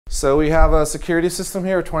So we have a security system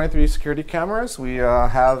here, 23 security cameras. We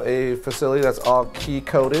have a facility that's all key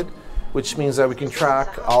coded, which means that we can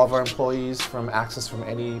track all of our employees from access from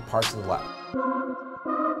any parts of the lab.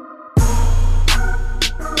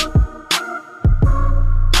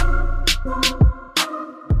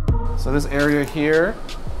 So this area here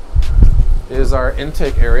is our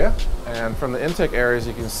intake area. And from the intake areas,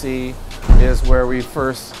 you can see is where we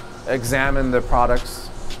first examine the products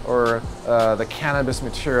or the cannabis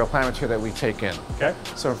material, plant material that we take in. Okay.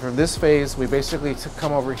 So for this phase, we basically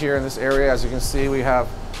come over here in this area. As you can see, we have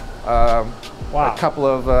a couple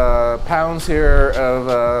of pounds here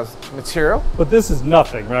of material. But this is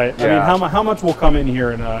nothing, right? Yeah. I mean, how much will come in here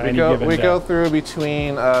in any given day? We go through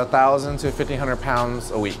between 1,000 to 1,500 pounds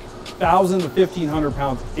a week. 1,000 to 1,500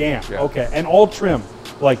 pounds, damn. Yeah. Okay, and all trim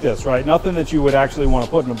like this, right? Nothing that you would actually want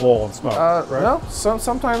to put in a bowl and smoke, right? No,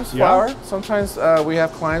 sometimes flour. Yeah. Sometimes we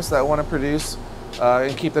have clients that want to produce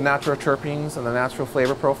and keep the natural terpenes and the natural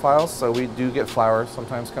flavor profiles, so we do get flour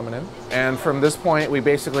sometimes coming in. And from this point, we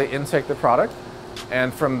basically intake the product,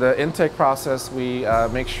 and from the intake process, we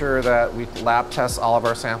make sure that we lab test all of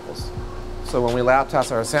our samples. So when we lab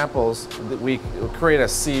test our samples, we create a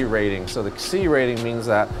C rating. So the C rating means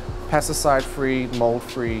that pesticide-free,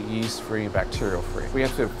 mold-free, yeast-free, bacterial-free. We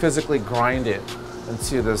have to physically grind it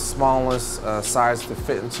into the smallest size to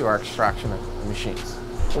fit into our extraction machines.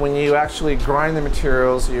 When you actually grind the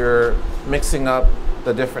materials, you're mixing up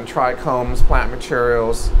the different trichomes, plant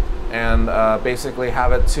materials, and basically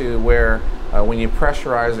have it to where when you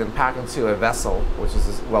pressurize and pack into a vessel, which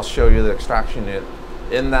is, I'll show you the extraction unit,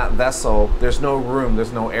 in that vessel, there's no room,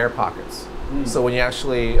 there's no air pockets. So when you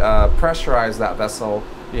actually pressurize that vessel,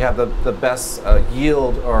 you have the best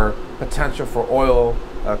yield or potential for oil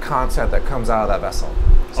content that comes out of that vessel.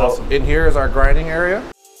 So awesome. In here is our grinding area.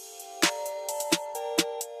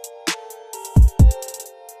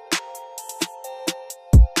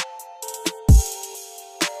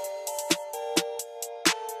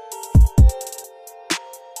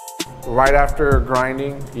 Right after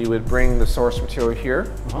grinding, you would bring the source material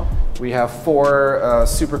here. We have 4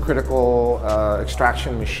 supercritical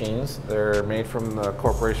extraction machines. They're made from the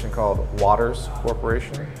corporation called Waters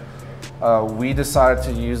Corporation. We decided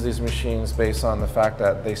to use these machines based on the fact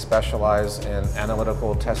that they specialize in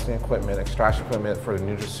analytical testing equipment, extraction equipment for the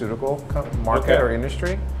nutraceutical market or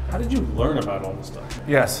industry. How did you learn about all this stuff?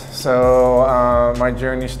 Yes, so my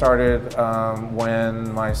journey started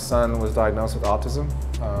when my son was diagnosed with autism.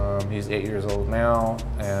 He's 8 years old now,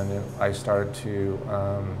 and I started to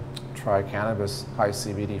try cannabis, high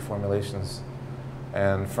CBD formulations.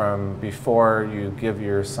 And from before you give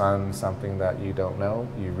your son something that you don't know,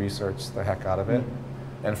 you research the heck out of it.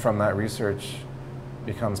 And from that research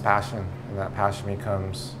becomes passion, and that passion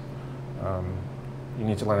becomes, you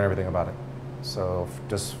need to learn everything about it. So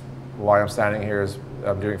just why I'm standing here is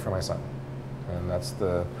I'm doing it for my son. And that's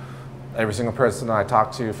every single person I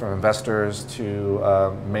talk to, from investors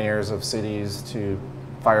to mayors of cities to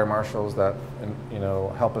fire marshals that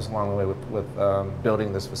help us along the way with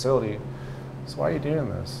building this facility. So why are you doing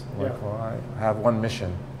this? Like, well, I have one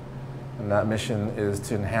mission, and that mission is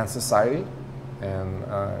to enhance society and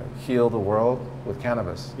heal the world with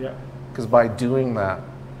cannabis. Yeah. Because by doing that,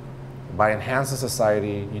 by enhancing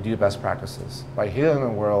society, you do best practices. By healing the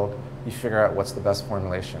world, you figure out what's the best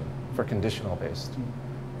formulation for conditional based.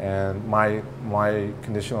 And my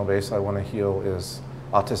conditional base I want to heal is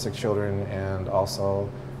autistic children, and also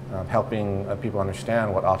helping people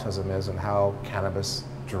understand what autism is and how cannabis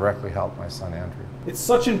directly helped my son Andrew. It's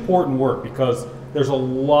such important work because there's a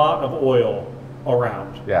lot of oil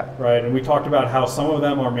around, right? And we talked about how some of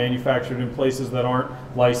them are manufactured in places that aren't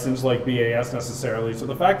licensed, like BAS necessarily. So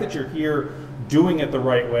the fact that you're here doing it the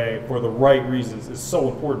right way for the right reasons is so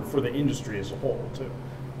important for the industry as a whole too.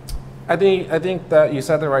 I think that you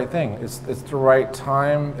said the right thing. It's the right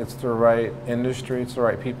time, it's the right industry, it's the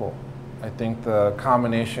right people. I think the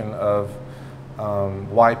combination of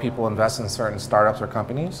why people invest in certain startups or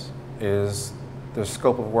companies is the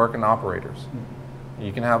scope of work and operators.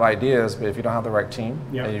 You can have ideas, but if you don't have the right team,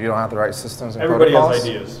 and if you don't have the right systems and protocols,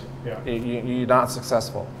 everybody has ideas. You're not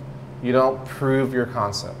successful. You don't prove your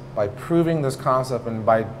concept. By proving this concept and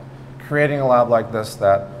by creating a lab like this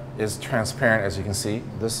that is transparent, as you can see,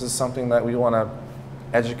 this is something that we want to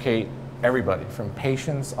educate everybody, from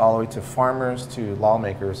patients all the way to farmers to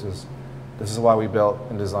lawmakers. This is why we built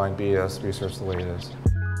and designed BAS Research the way it is.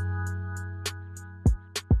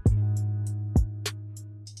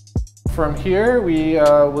 From here, we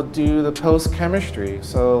will do the post chemistry.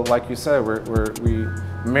 So like you said, we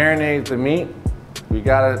marinate the meat We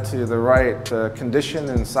got it to the right condition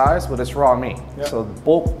and size, but it's raw meat. Yep. So the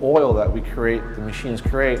bulk oil that we create, the machines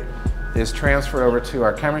create, is transferred over to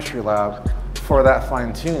our chemistry lab for that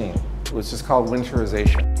fine tuning, which is called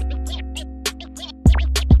winterization.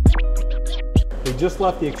 We just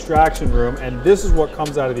left the extraction room, and this is what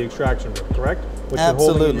comes out of the extraction room, correct? What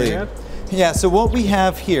Absolutely. You're holding in your hand? Yeah, so what we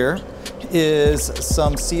have here is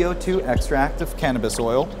some CO2 extract of cannabis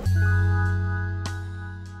oil.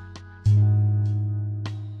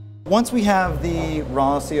 Once we have the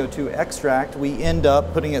raw CO2 extract, we end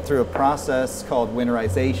up putting it through a process called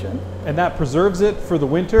winterization. And that preserves it for the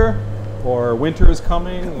winter, or winter is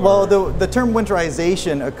coming? Or? Well, the term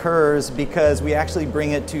winterization occurs because we actually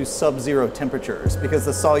bring it to sub-zero temperatures, because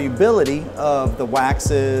the solubility of the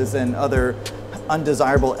waxes and other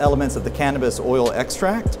undesirable elements of the cannabis oil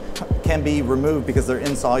extract can be removed because they're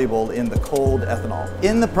insoluble in the cold ethanol.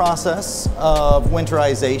 In the process of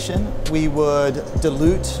winterization, we would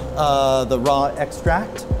dilute the raw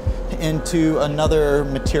extract into another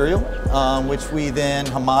material, which we then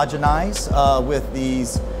homogenize with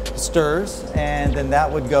these stirs, and then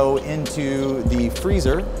that would go into the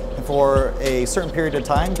freezer for a certain period of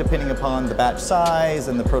time, depending upon the batch size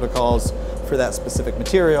and the protocols for that specific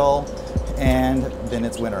material, and then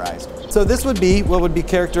it's winterized. So this would be what would be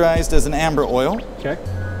characterized as an amber oil. Okay.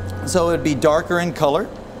 So it would be darker in color,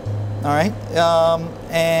 all right?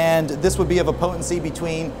 And this would be of a potency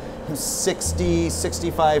between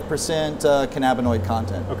 60–65% cannabinoid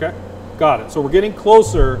content. Okay, got it. So we're getting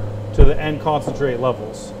closer to the end concentrate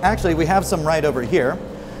levels. Actually, we have some right over here.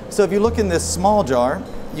 So if you look in this small jar,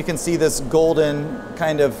 you can see this golden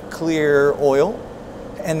kind of clear oil.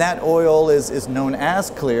 And that oil is known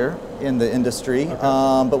as clear in the industry,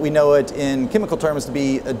 okay. But we know it in chemical terms to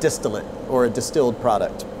be a distillate or a distilled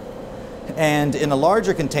product. And in a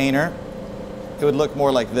larger container, it would look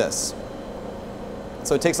more like this.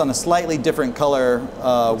 So it takes on a slightly different color.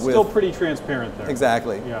 Still pretty transparent there.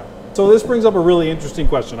 Exactly. Yeah. So this brings up a really interesting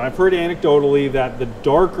question. I've heard anecdotally that the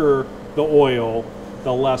darker the oil,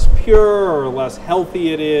 the less pure or less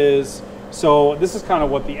healthy it is. So this is kind of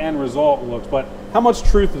what the end result looks, but how much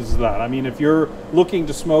truth is that? I mean, if you're looking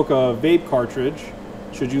to smoke a vape cartridge,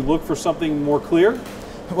 should you look for something more clear?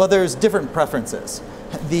 Well, there's different preferences.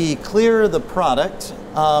 The clearer the product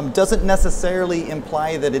doesn't necessarily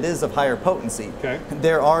imply that it is of higher potency. Okay.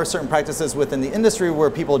 There are certain practices within the industry where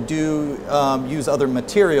people do use other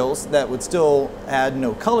materials that would still add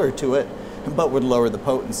no color to it, but would lower the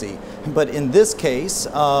potency. But in this case,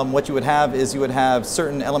 what you would have is you would have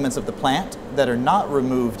certain elements of the plant that are not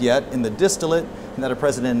removed yet in the distillate and that are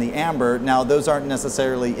present in the amber. Now, those aren't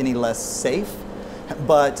necessarily any less safe,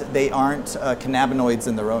 but they aren't cannabinoids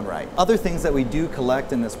in their own right. Other things that we do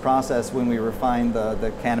collect in this process when we refine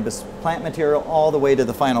the cannabis plant material all the way to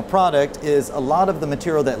the final product is a lot of the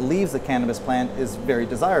material that leaves the cannabis plant is very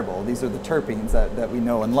desirable. These are the terpenes that we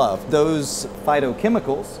know and love. Those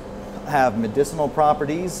phytochemicals have medicinal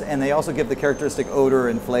properties, and they also give the characteristic odor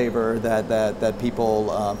and flavor that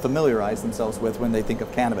people familiarize themselves with when they think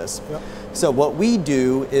of cannabis. Yep. So what we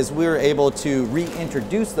do is we're able to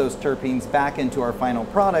reintroduce those terpenes back into our final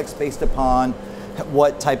products based upon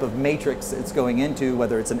what type of matrix it's going into,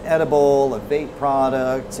 whether it's an edible, a vape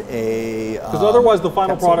product, because otherwise the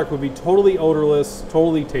final product would be totally odorless,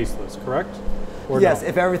 totally tasteless, correct? Or yes, no?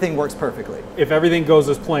 if everything works perfectly. If everything goes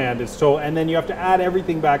as planned, and then you have to add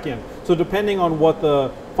everything back in. So depending on what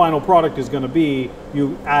the final product is going to be,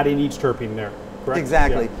 you add in each terpene there, correct?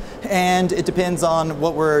 Exactly. Yeah. And it depends on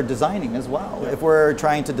what we're designing as well. Yeah. If we're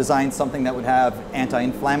trying to design something that would have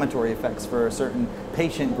anti-inflammatory effects for a certain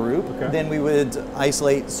patient group, okay, then we would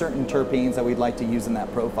isolate certain terpenes that we'd like to use in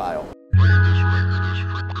that profile.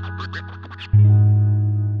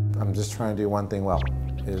 I'm just trying to do one thing well,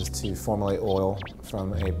 is to formulate oil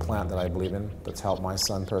from a plant that I believe in, that's helped my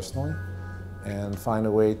son personally, and find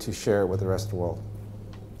a way to share it with the rest of the world.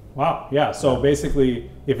 Wow, yeah, so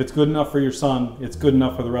basically, if it's good enough for your son, it's good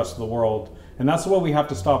enough for the rest of the world. And that's what we have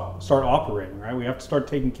to start operating, right? We have to start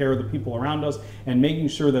taking care of the people around us and making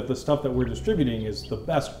sure that the stuff that we're distributing is the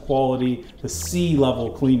best quality, the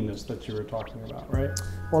C-level cleanness that you were talking about, right?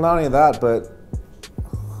 Well, not only that, but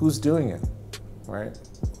who's doing it, right?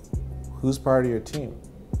 Who's part of your team?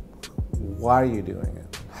 Why are you doing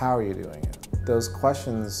it? How are you doing it? Those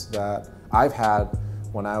questions that I've had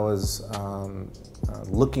when I was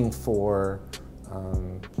looking for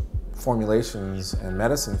formulations and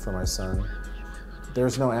medicine for my son,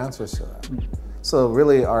 there's no answers to that. So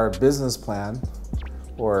really our business plan,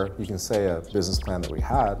 or you can say a business plan that we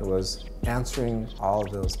had, was answering all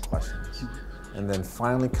of those questions and then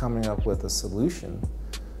finally coming up with a solution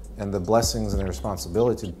and the blessings and the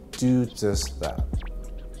responsibility to do just that,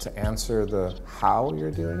 to answer the how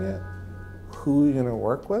you're doing it, who you're going to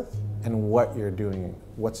work with, and what you're doing,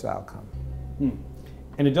 what's the outcome.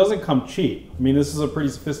 And it doesn't come cheap. I mean, this is a pretty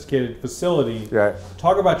sophisticated facility. Right.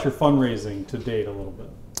 Talk about your fundraising to date a little bit.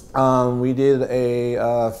 We did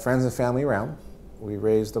a friends and family round. We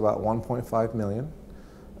raised about 1.5 million.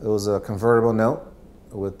 It was a convertible note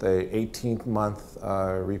with a 18-month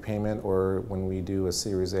repayment, or when we do a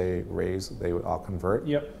Series A raise, they would all convert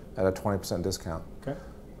at a 20% discount. Okay.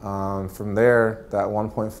 From there, that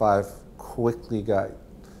 1.5 quickly got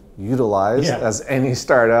utilized as any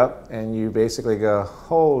startup, and you basically go,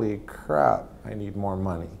 holy crap, I need more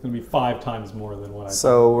money. It's going to be 5 times more than what I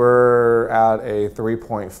So we're at a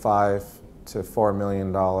 $3.5 to $4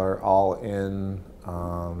 million all-in,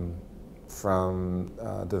 from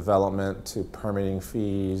development to permitting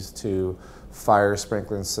fees to fire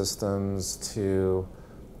sprinkling systems to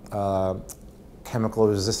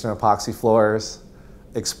chemical-resistant epoxy floors,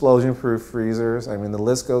 explosion-proof freezers. I mean, the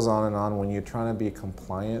list goes on and on. When you're trying to be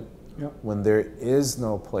compliant, when there is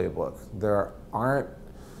no playbook, there aren't,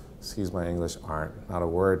 excuse my English, aren't, not a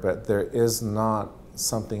word, but there is not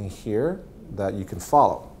something here that you can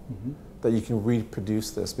follow, that you can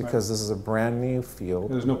reproduce this, because this is a brand new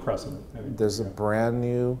field. There's no precedent. There's a brand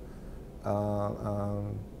new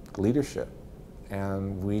leadership,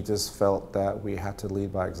 and we just felt that we had to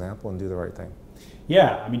lead by example and do the right thing.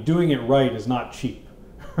 Yeah, I mean, doing it right is not cheap.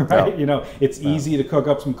 Right? You know, it's easy to cook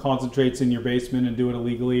up some concentrates in your basement and do it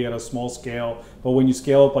illegally at a small scale. But when you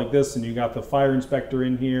scale up like this and you got the fire inspector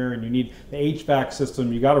in here and you need the HVAC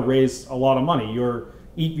system, you got to raise a lot of money. You're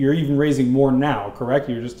even raising more now, correct?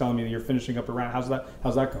 You're just telling me that you're finishing up a round. How's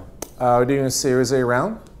that going? We're doing a Series A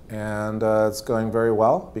round, and it's going very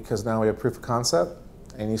well because now we have proof of concept.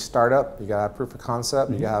 Any startup, you got to have proof of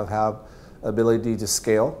concept. You got to have ability to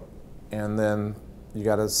scale, and then you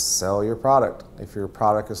got to sell your product. If your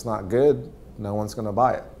product is not good, no one's going to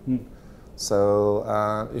buy it.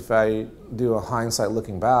 So if I do a hindsight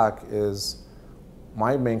looking back, is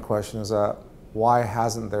my main question is why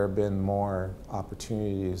hasn't there been more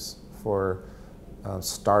opportunities for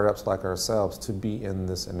startups like ourselves to be in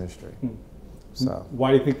this industry? So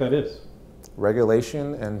why do you think that is?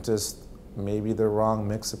 Regulation and just maybe the wrong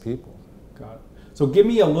mix of people. Got it. So give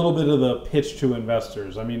me a little bit of the pitch to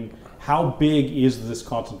investors. I mean, how big is this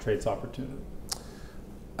concentrates opportunity?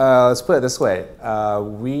 Let's put it this way.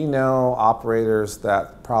 We know operators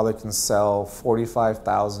that probably can sell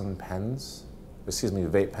 45,000 pens, excuse me,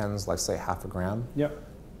 vape pens, like say half a gram,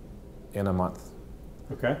 in a month.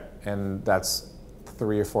 Okay. And that's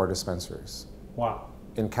 3 or 4 dispensaries. Wow.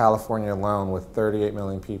 In California alone, with 38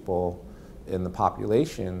 million people in the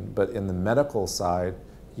population, but in the medical side,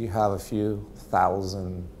 you have a few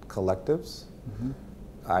thousand collectives.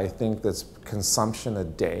 I think that's consumption a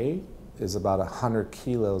day is about 100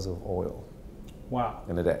 kilos of oil. Wow.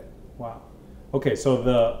 In a day. Wow. Okay, so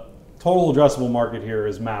the total addressable market here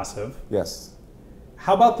is massive. Yes.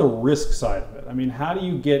 How about the risk side of it? I mean, how do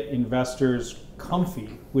you get investors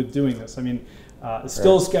comfy with doing this? I mean, it's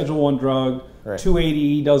still a Schedule I drug.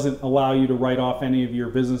 280E doesn't allow you to write off any of your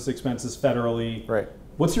business expenses federally.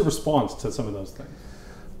 What's your response to some of those things?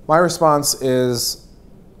 My response is,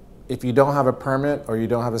 if you don't have a permit or you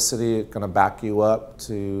don't have a city going to back you up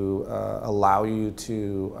to allow you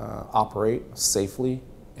to operate safely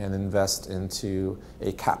and invest into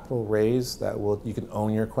a capital raise that you can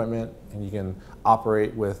own your equipment and you can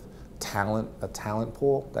operate with a talent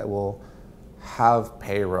pool that will have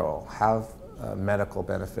payroll, have medical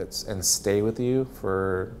benefits, and stay with you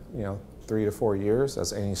for 3 to 4 years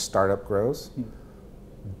as any startup grows,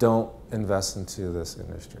 don't invest into this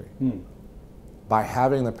industry. By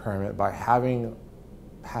having the permit, by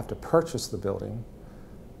have to purchase the building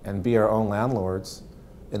and be our own landlords,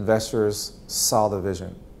 investors saw the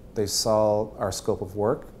vision. They saw our scope of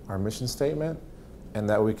work, our mission statement, and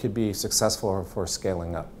that we could be successful for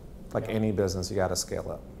scaling up. Like any business, you got to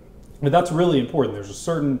scale up. But that's really important. There's a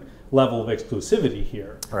certain level of exclusivity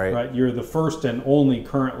here, right? You're the first and only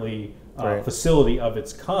currently facility of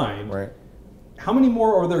its kind. How many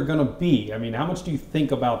more are there going to be? I mean, how much do you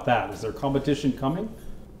think about that? Is there competition coming?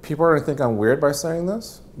 People are going to think I'm weird by saying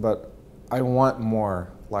this, but I want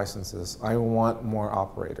more licenses. I want more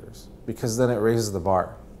operators, because then it raises the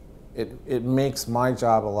bar. It makes my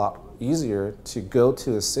job a lot easier to go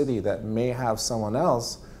to a city that may have someone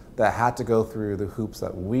else that had to go through the hoops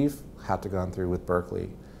that we've had to go through with Berkeley.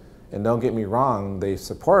 And don't get me wrong, they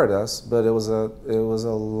supported us, but it was a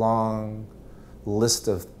long list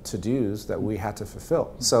of to-dos that we had to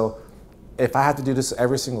fulfill. So if I had to do this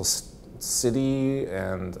every single city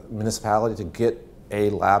and municipality to get a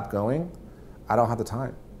lab going, I don't have the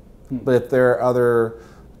time. But if there are other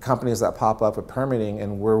companies that pop up with permitting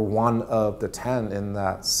and we're one of the 10 in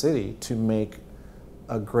that city to make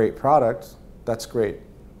a great product, that's great.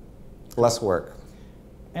 Less work.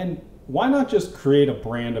 And why not just create a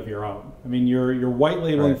brand of your own? I mean, you're white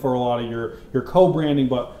labeling for a lot of your co-branding,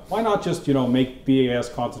 but why not just, you know, make BAS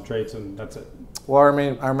concentrates and that's it? Well,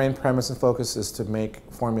 our main premise and focus is to make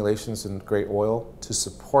formulations in great oil to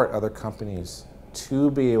support other companies to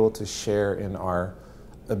be able to share in our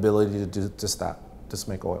ability to do just that, just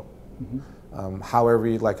make oil. However,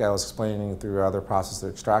 like I was explaining through other process of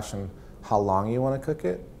extraction, how long you want to cook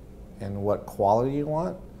it and what quality you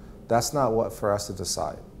want, that's not what for us to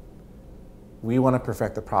decide. We want to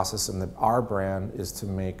perfect the process, and our brand is to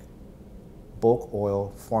make bulk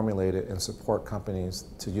oil, formulate it, and support companies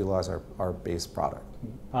to utilize our base product.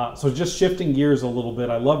 So just shifting gears a little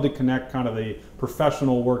bit, I love to connect kind of the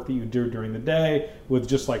professional work that you do during the day with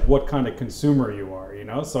just like what kind of consumer you are, you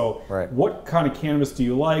know? So what kind of cannabis do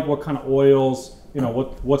you like? What kind of oils? You know,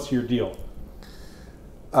 what's your deal?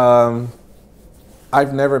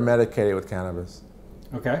 I've never medicated with cannabis.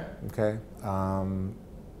 Okay. Okay.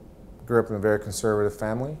 Grew up in a very conservative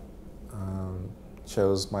family.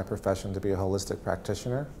 Chose my profession to be a holistic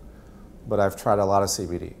practitioner, but I've tried a lot of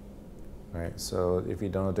CBD. Right. So if you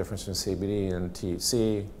don't know the difference between CBD and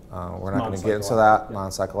THC, we're not going to get into that.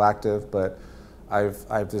 Non-psychoactive, but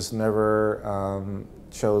I've just never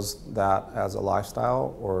chose that as a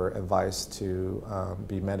lifestyle or advice to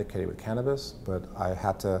be medicated with cannabis. But I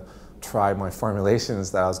had to try my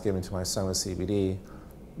formulations that I was giving to my son with CBD.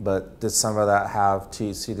 But did some of that have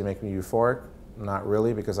THC to make me euphoric? Not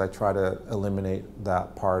really, because I try to eliminate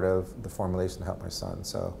that part of the formulation to help my son.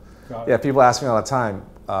 So yeah, people ask me all the time,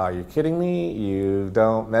 are you kidding me? You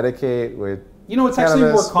don't medicate with You know, it's actually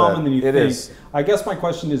more common than you think. Is. I guess my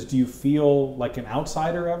question is, do you feel like an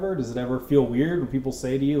outsider ever? Does it ever feel weird when people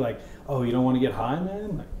say to you like, oh, you don't want to get high,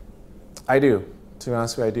 man? Like, I do. To be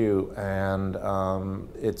honest with you, I do. And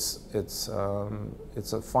it's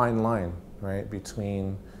a fine line, right,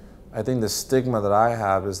 between, I think the stigma that I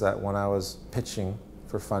have is that when I was pitching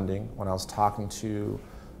for funding, when I was talking to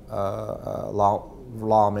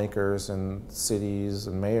lawmakers and cities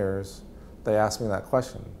and mayors, they asked me that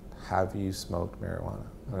question, have you smoked marijuana?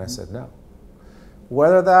 And I said no.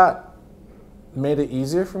 Whether that made it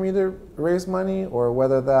easier for me to raise money or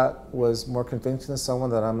whether that was more convincing to someone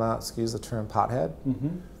that I'm not, excuse the term, pothead,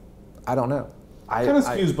 I don't know. It kind of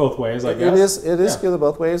skews both ways, I guess. It is skewed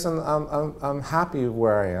both ways, and I'm happy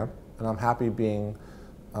where I am, and I'm happy being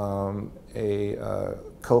a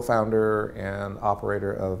co-founder and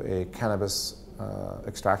operator of a cannabis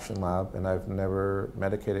extraction lab, and I've never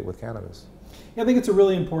medicated with cannabis. Yeah, I think it's a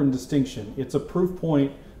really important distinction. It's a proof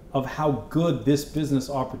point of how good this business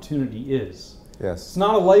opportunity is. Yes. It's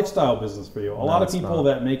not a lifestyle business for you. A lot of people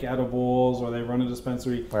that make edibles or they run a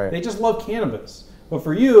dispensary, they just love cannabis. But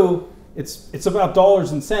for you, it's about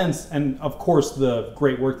dollars and cents, and of course the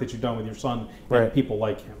great work that you've done with your son and people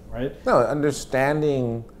like him, right? No,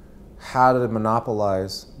 understanding how to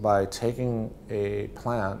monopolize by taking a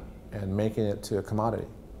plant and making it to a commodity.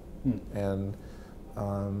 And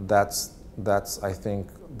that's I think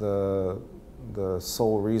the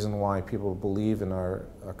sole reason why people believe in our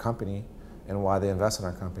company and why they invest in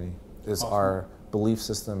our company is our belief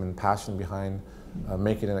system and passion behind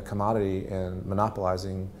making it a commodity and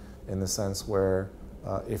monopolizing, in the sense where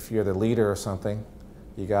if you're the leader or something,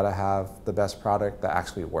 you got to have the best product that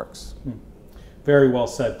actually works. Very well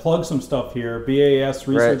said. Plug some stuff here,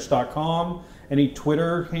 basresearch.com. Any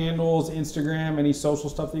Twitter handles, Instagram, any social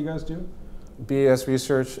stuff that you guys do? BAS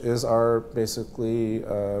Research is our basically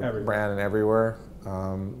brand and everywhere.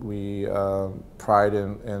 We pride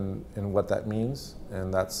in what that means,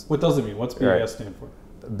 and that's... What does it mean? What's BAS stand for?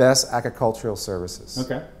 Best Agricultural Services.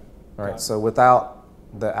 Okay. All right, so without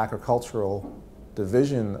the agricultural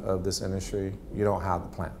division of this industry, you don't have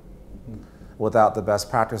the plant. Without the best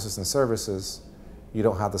practices and services, you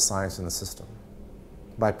don't have the science in the system.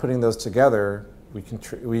 By putting those together,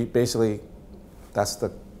 we basically, that's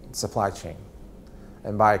the supply chain.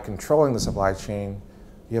 And by controlling the supply chain,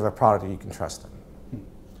 you have a product that you can trust in.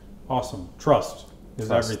 Awesome. Trust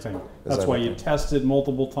is everything. That's why you test it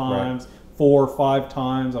multiple times, 4 or 5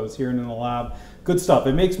 times. I was hearing in the lab. Good stuff.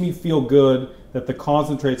 It makes me feel good that the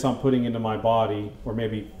concentrates I'm putting into my body, or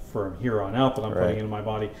maybe from here on out that I'm putting into my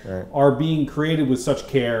body, are being created with such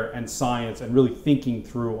care and science and really thinking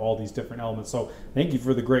through all these different elements. So thank you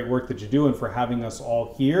for the great work that you do and for having us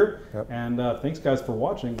all here. And thanks guys for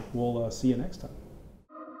watching. We'll see you next time.